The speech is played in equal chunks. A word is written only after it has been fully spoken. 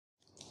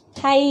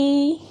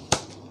Hi,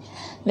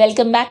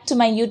 welcome back to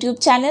my YouTube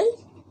channel.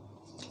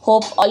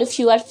 Hope all of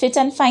you are fit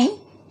and fine.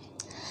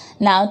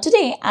 Now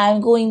today I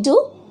am going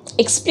to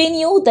explain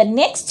you the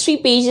next 3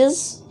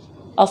 pages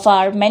of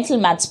our mental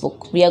maths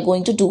book. We are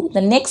going to do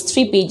the next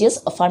 3 pages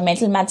of our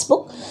mental maths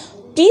book.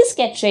 Please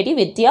get ready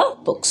with your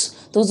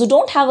books. Those who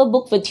don't have a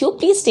book with you,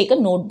 please take a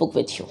notebook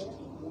with you.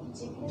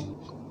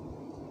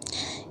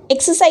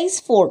 Exercise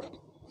 4.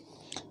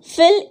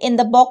 Fill in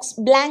the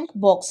blank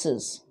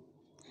boxes.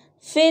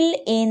 Fill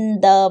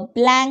in the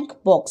blank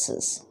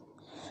boxes.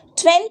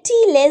 20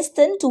 less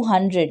than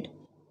 200.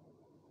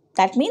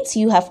 That means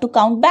you have to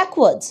count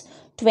backwards.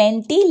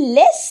 20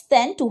 less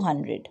than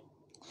 200.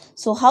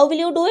 So how will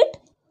you do it?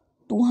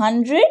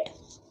 200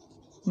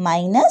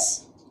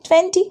 minus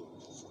 20.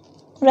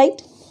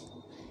 Right?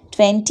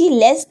 20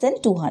 less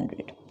than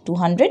 200.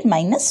 200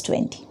 minus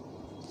 20.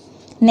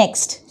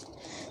 Next.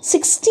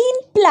 16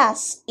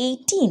 plus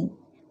 18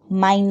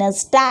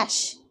 minus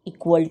dash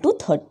equal to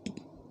 30.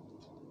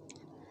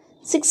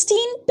 16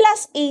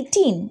 plus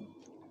 18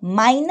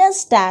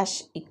 minus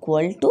dash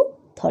equal to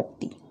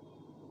 30.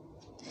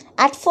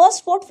 At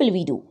first, what will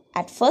we do?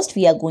 At first,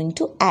 we are going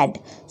to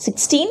add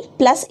 16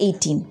 plus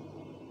 18.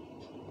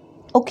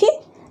 Okay?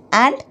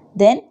 And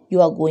then you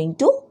are going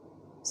to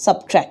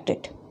subtract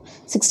it.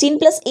 16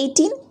 plus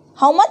 18,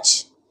 how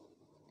much?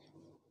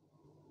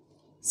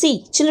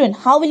 See, children,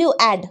 how will you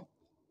add?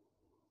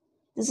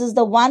 This is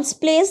the ones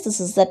place,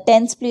 this is the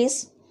tens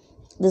place.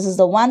 This is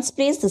the ones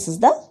place, this is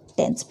the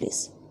tens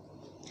place.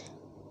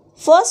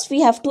 First, we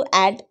have to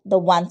add the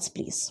ones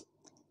place.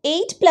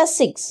 8 plus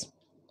 6.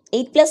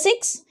 8 plus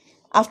 6.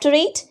 After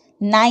 8,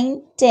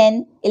 9,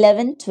 10,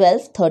 11,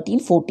 12, 13,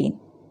 14.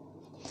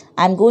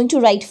 I am going to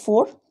write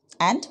 4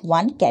 and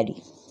 1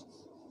 carry.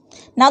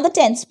 Now the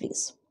tens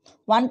place.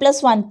 1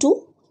 plus 1,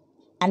 2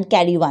 and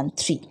carry 1,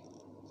 3.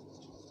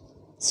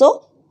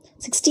 So,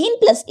 16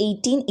 plus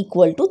 18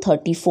 equal to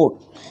 34.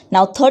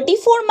 Now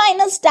 34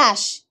 minus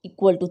dash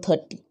equal to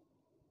 30.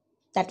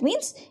 That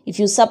means if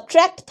you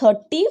subtract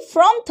 30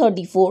 from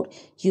 34,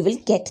 you will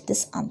get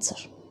this answer.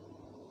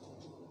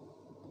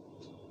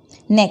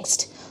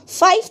 Next,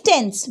 5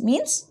 tenths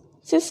means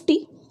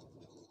 50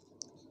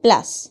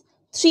 plus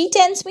 3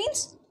 tenths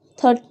means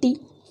 30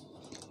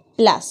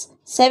 plus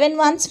 7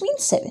 ones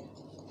means 7.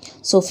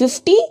 So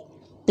 50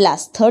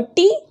 plus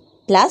 30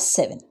 plus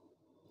 7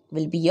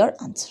 will be your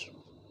answer.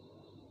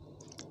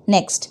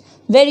 Next,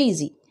 very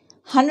easy.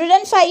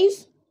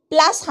 105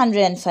 plus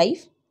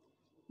 105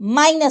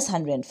 minus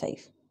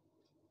 105.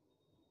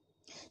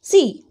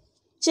 See,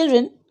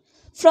 children,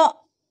 from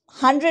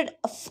 100,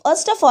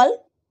 first of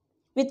all,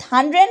 with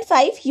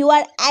 105, you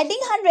are adding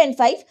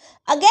 105.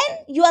 Again,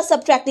 you are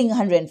subtracting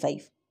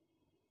 105.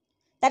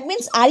 That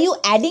means, are you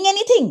adding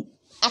anything?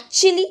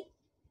 Actually,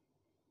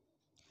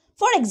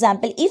 for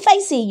example, if I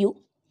say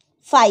you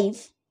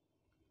 5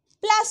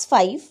 plus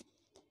 5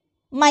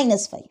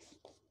 minus 5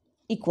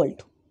 equal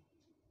to.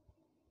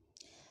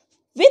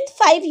 With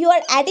 5, you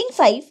are adding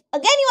 5.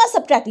 Again, you are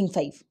subtracting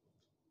 5.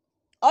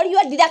 Or you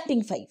are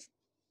deducting 5.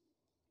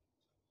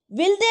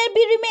 Will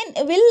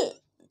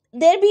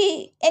there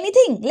be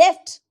anything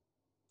left?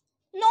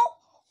 No.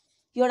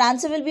 Your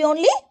answer will be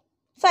only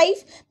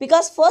 5.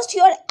 Because first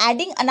you are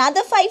adding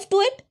another 5 to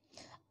it.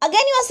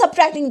 Again, you are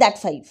subtracting that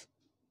 5.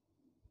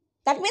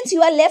 That means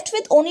you are left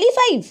with only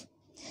 5.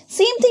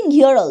 Same thing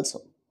here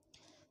also.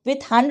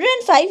 With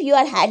 105, you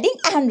are adding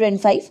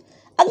 105. Again,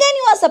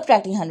 you are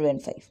subtracting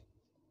 105.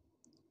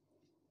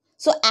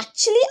 So,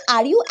 actually,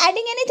 are you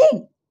adding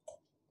anything?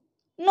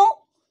 No.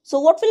 So,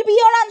 what will be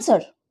your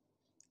answer?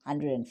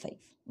 105.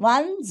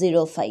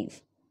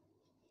 105.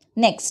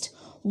 Next,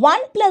 1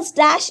 plus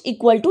dash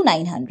equal to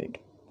 900.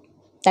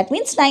 That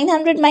means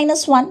 900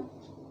 minus 1.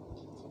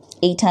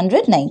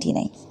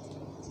 899.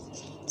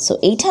 So,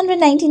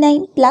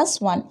 899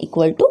 plus 1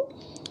 equal to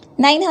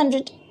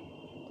 900.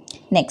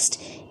 Next,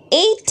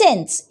 8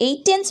 tenths.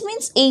 8 tenths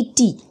means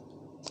 80.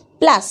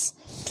 Plus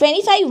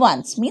 25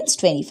 ones means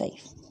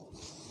 25.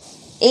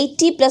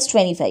 80 plus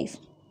 25.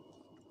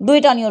 Do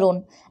it on your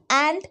own.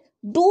 And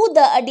do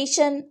the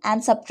addition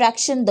and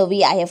subtraction the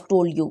way I have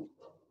told you.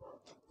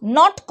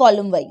 Not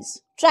column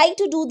wise. Try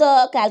to do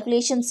the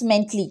calculations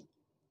mentally.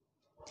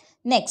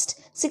 Next,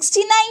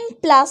 69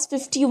 plus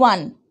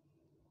 51.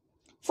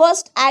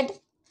 First add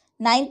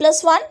 9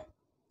 plus 1,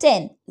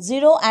 10.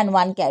 0 and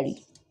 1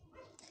 carry.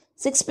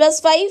 6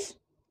 plus 5,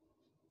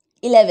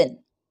 11.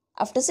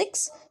 After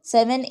 6,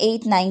 7,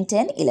 8, 9,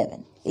 10,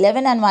 11.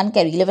 11 and 1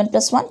 carry. 11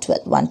 plus 1,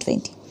 12.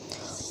 120.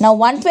 Now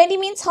 120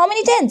 means how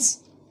many tenths?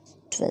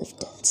 12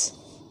 tenths.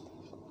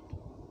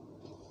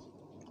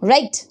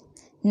 Right.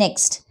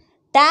 Next.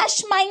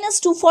 Dash minus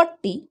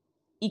 240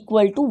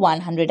 equal to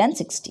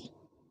 160.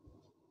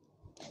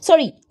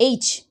 Sorry,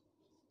 H.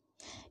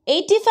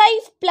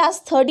 85 plus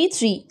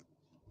 33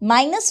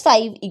 minus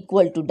 5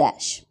 equal to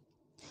dash.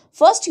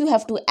 First you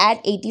have to add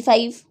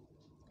 85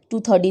 to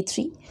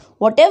 33.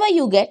 Whatever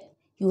you get,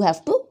 you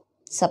have to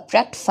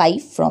subtract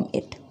 5 from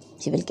it.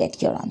 You will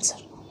get your answer.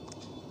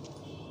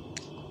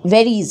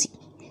 Very easy.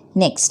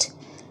 Next,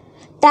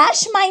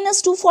 dash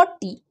minus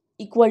 240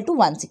 equal to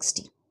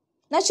 160.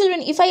 Now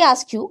children, if I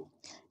ask you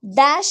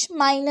dash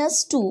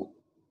minus 2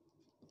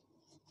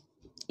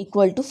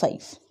 equal to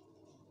 5,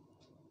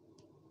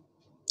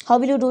 how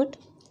will you do it?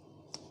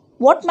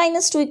 What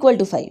minus 2 equal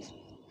to 5?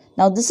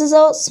 Now this is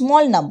a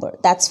small number.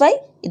 That's why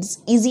it's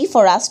easy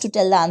for us to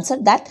tell the answer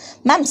that,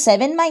 ma'am,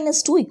 7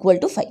 minus 2 equal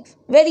to 5.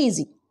 Very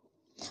easy.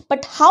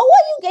 But how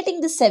are you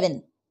getting this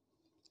 7?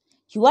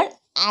 You are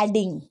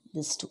adding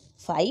this to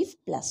 5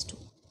 plus 2.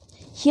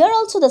 Here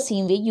also the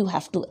same way you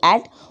have to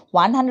add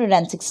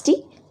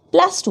 160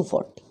 plus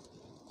 240.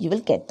 You will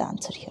get the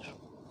answer here.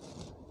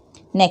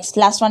 Next,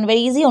 last one, very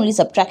easy, only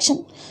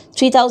subtraction.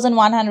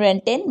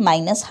 3110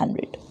 minus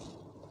 100.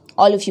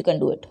 All of you can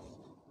do it.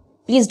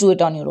 Please do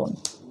it on your own.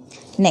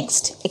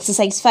 Next,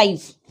 exercise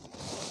 5.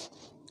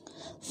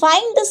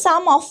 Find the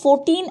sum of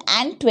 14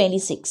 and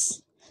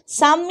 26.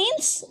 Sum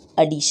means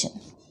addition.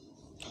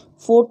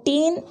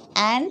 14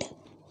 and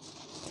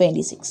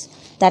 26.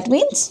 That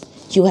means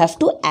you have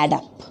to add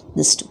up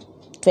this two.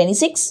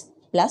 26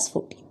 plus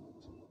 14.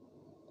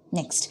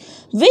 Next,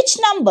 which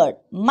number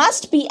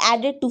must be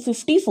added to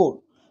 54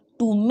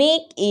 to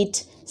make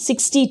it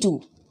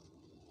 62?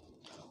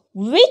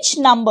 Which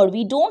number,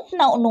 we don't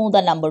now know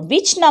the number,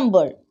 which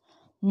number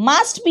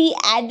must be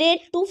added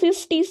to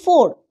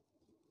 54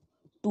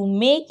 to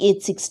make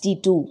it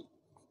 62?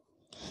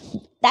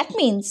 That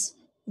means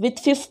with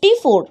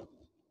 54,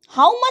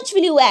 how much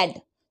will you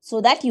add so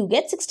that you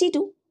get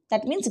 62?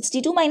 That means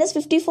 62 minus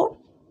 54.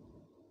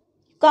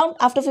 Count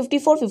after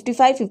 54,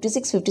 55,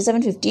 56,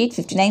 57, 58,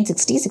 59,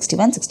 60,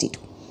 61, 62.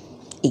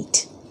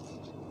 8.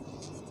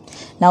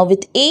 Now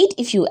with 8,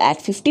 if you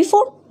add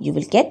 54, you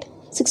will get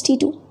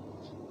 62.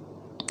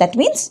 That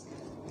means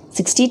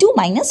 62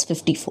 minus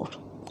 54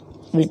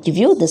 will give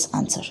you this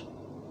answer.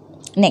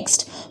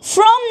 Next,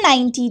 from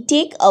 90,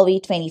 take away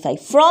 25.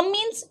 From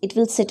means it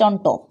will sit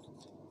on top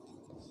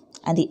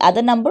and the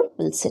other number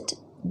will sit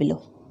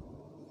below.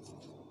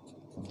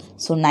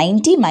 So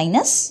 90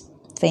 minus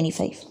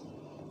 25.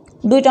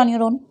 Do it on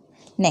your own.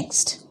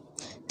 Next,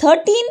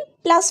 13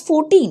 plus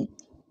 14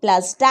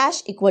 plus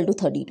dash equal to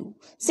 32.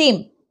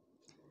 Same.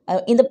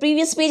 In the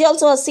previous page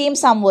also a same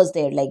sum was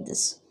there like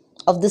this,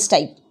 of this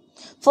type.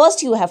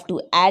 First you have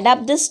to add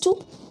up this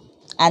two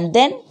and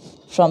then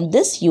from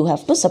this you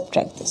have to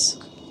subtract this.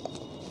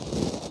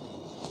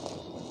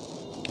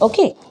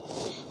 Okay.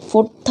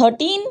 For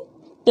 13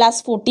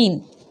 plus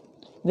 14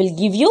 will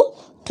give you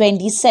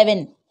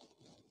 27.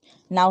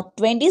 Now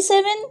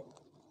 27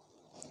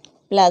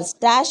 plus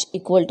dash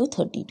equal to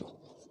 32.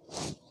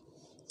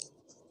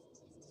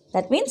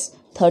 That means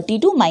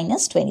 32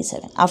 minus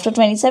 27. After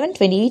 27,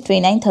 28,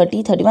 29,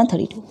 30, 31,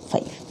 32.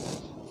 5.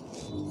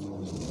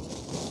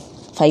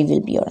 5 will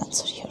be your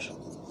answer here.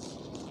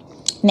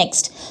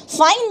 Next,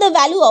 find the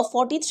value of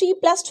 43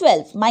 plus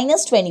 12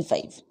 minus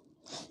 25.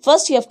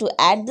 First you have to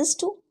add this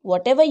to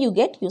whatever you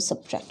get, you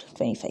subtract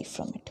 25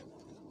 from it.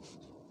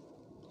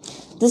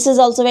 This is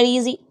also very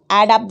easy.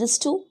 Add up this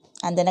 2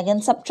 and then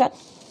again subtract.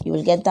 You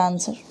will get the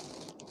answer.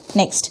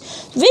 Next,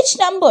 which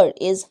number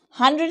is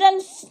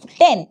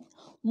 110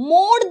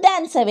 more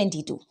than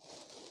 72?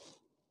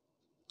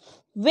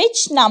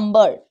 Which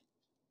number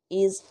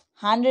is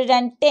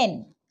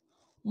 110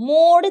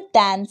 more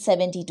than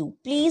 72?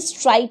 Please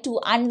try to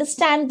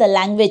understand the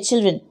language,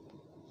 children.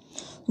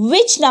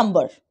 Which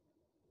number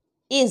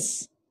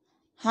is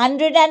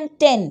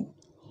 110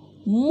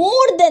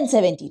 more than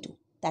 72?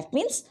 That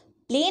means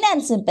plain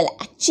and simple,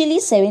 actually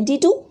 72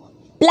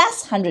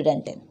 plus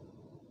 110.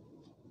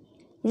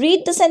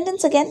 Read the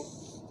sentence again.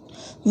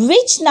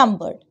 Which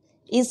number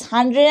is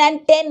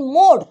 110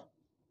 more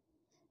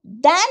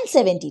than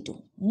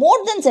 72?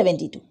 More than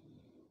 72.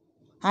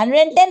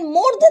 110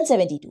 more than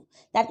 72.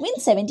 That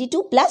means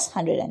 72 plus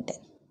 110.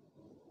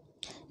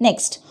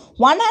 Next,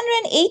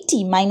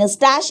 180 minus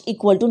dash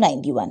equal to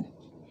 91.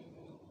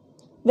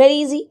 Very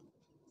easy.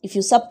 If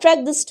you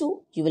subtract this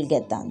two, you will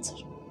get the answer.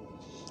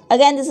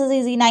 Again, this is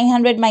easy.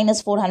 900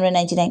 minus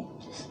 499.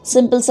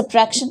 Simple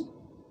subtraction.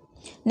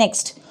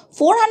 Next,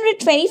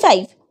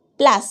 425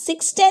 plus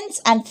 6 tenths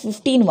and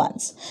 15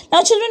 ones.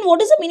 Now children, what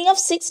is the meaning of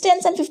 6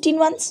 tenths and 15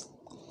 ones?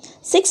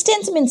 6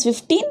 tenths means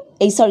 60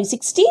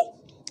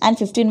 and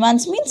 15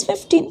 ones means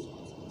 15.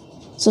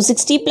 So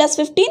 60 plus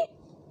 15,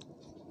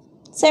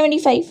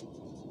 75.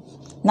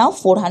 Now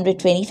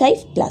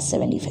 425 plus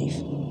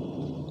 75.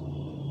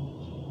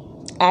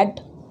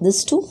 Add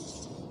this two,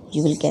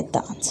 you will get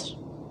the answer.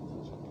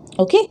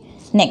 Okay,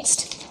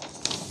 next.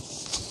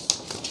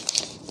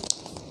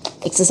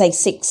 Exercise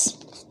 6.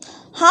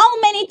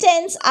 How many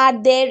tens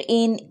are there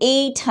in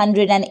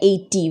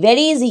 880?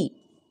 Very easy.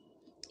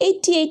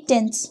 88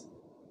 tens.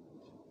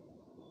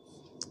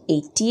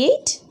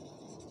 88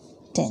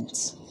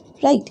 tens.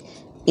 Right.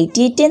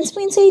 88 tens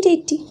means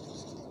 880.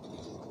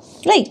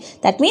 Right.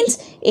 That means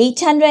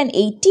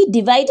 880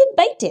 divided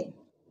by 10.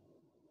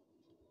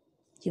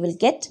 You will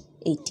get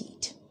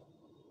 88.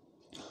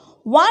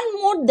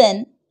 One more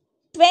than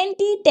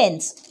 20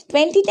 tens.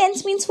 20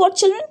 tens means what,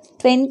 children?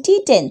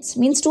 20 tens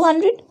means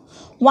 200.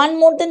 One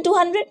more than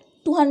 200,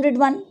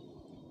 201.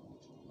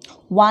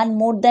 1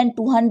 more than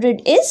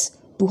 200 is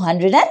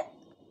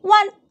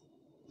 201.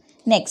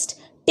 Next,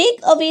 take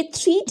away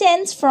 3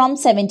 tens from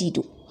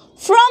 72.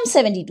 From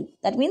 72,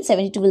 that means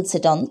 72 will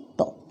sit on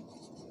top.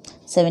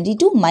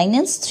 72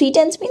 minus 3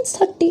 tens means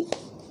 30.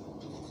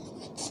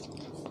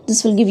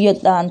 This will give you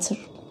the answer.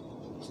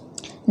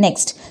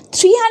 Next,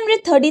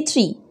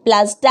 333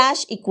 plus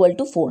dash equal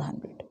to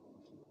 400.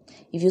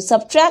 If you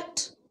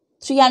subtract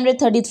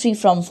 333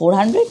 from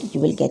 400,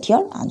 you will get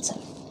your answer.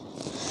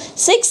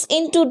 6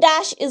 into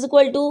dash is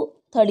equal to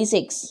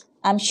 36.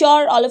 I'm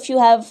sure all of you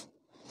have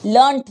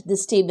learnt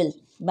this table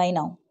by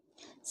now.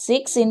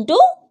 6 into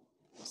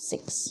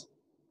 6.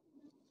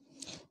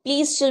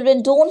 Please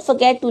children, don't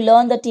forget to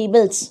learn the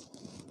tables.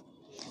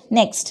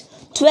 Next,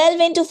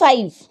 12 into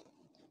 5.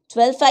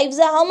 12 fives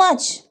are how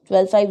much?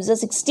 12 fives are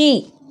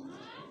 60.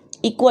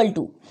 Equal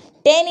to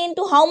 10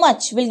 into how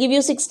much will give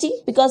you 60?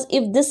 Because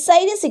if this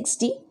side is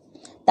 60,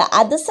 the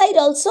other side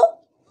also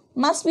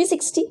must be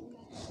 60.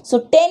 So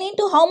 10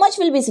 into how much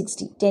will be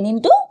 60? 10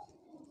 into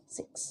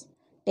 6.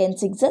 10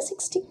 6 are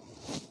 60.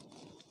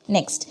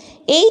 Next,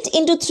 8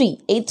 into 3.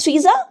 8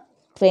 3s are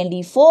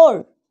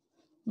 24.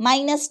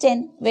 Minus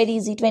 10. Very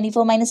easy.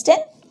 24 minus 10.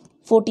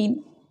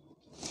 14.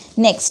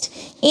 Next,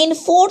 in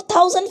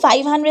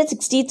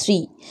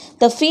 4563,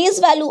 the face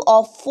value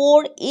of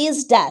 4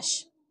 is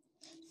dash.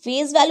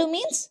 Face value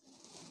means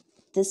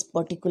this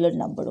particular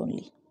number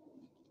only.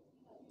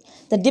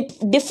 The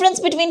difference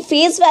between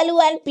face value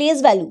and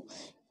place value.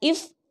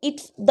 If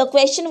the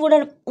question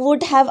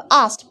would have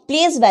asked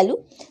place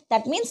value,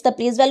 that means the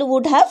place value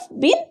would have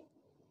been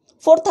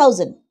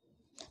 4000.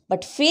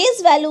 But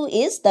face value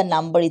is the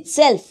number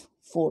itself,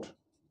 4.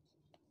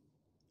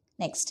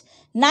 Next,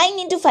 9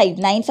 into 5.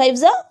 9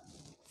 fives are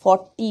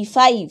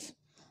 45.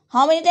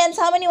 How many tens?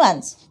 How many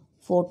ones?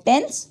 4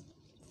 tens,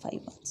 5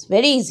 ones.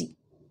 Very easy.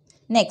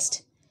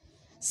 Next,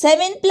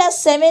 7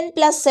 plus 7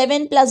 plus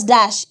 7 plus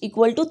dash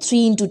equal to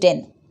 3 into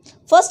 10.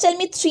 First tell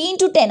me 3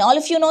 into 10. All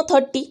of you know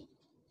 30.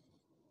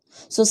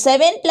 So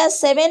 7 plus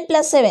 7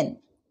 plus 7.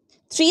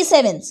 3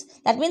 sevens.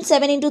 That means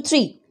 7 into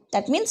 3.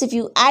 That means if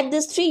you add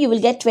this 3, you will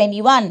get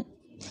 21.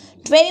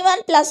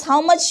 21 plus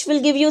how much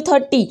will give you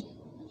 30?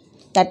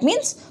 That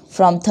means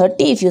from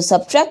 30, if you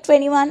subtract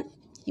 21,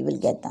 you will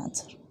get the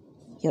answer.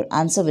 Your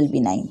answer will be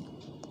 9.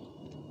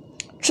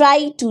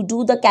 Try to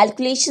do the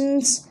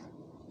calculations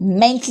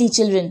mentally,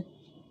 children.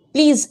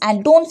 Please,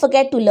 and don't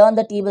forget to learn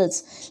the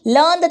tables.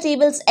 Learn the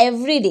tables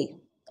every day.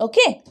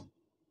 Okay?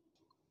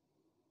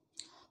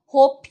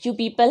 Hope you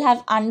people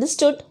have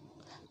understood.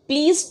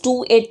 Please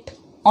do it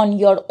on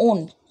your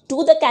own.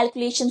 Do the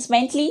calculations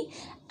mentally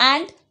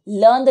and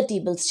learn the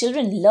tables.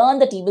 Children, learn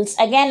the tables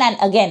again and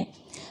again.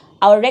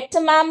 Our rector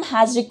ma'am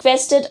has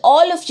requested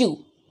all of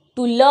you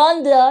to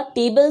learn the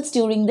tables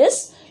during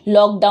this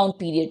lockdown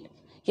period.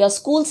 Your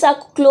schools are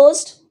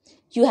closed.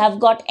 You have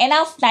got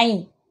enough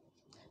time.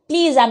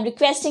 Please, I'm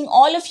requesting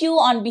all of you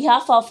on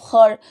behalf of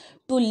her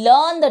to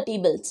learn the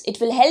tables. It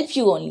will help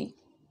you only.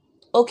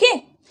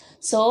 Okay?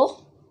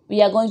 So,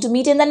 we are going to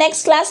meet in the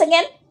next class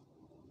again.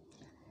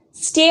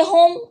 Stay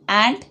home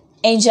and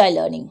enjoy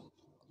learning.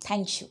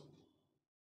 Thank you.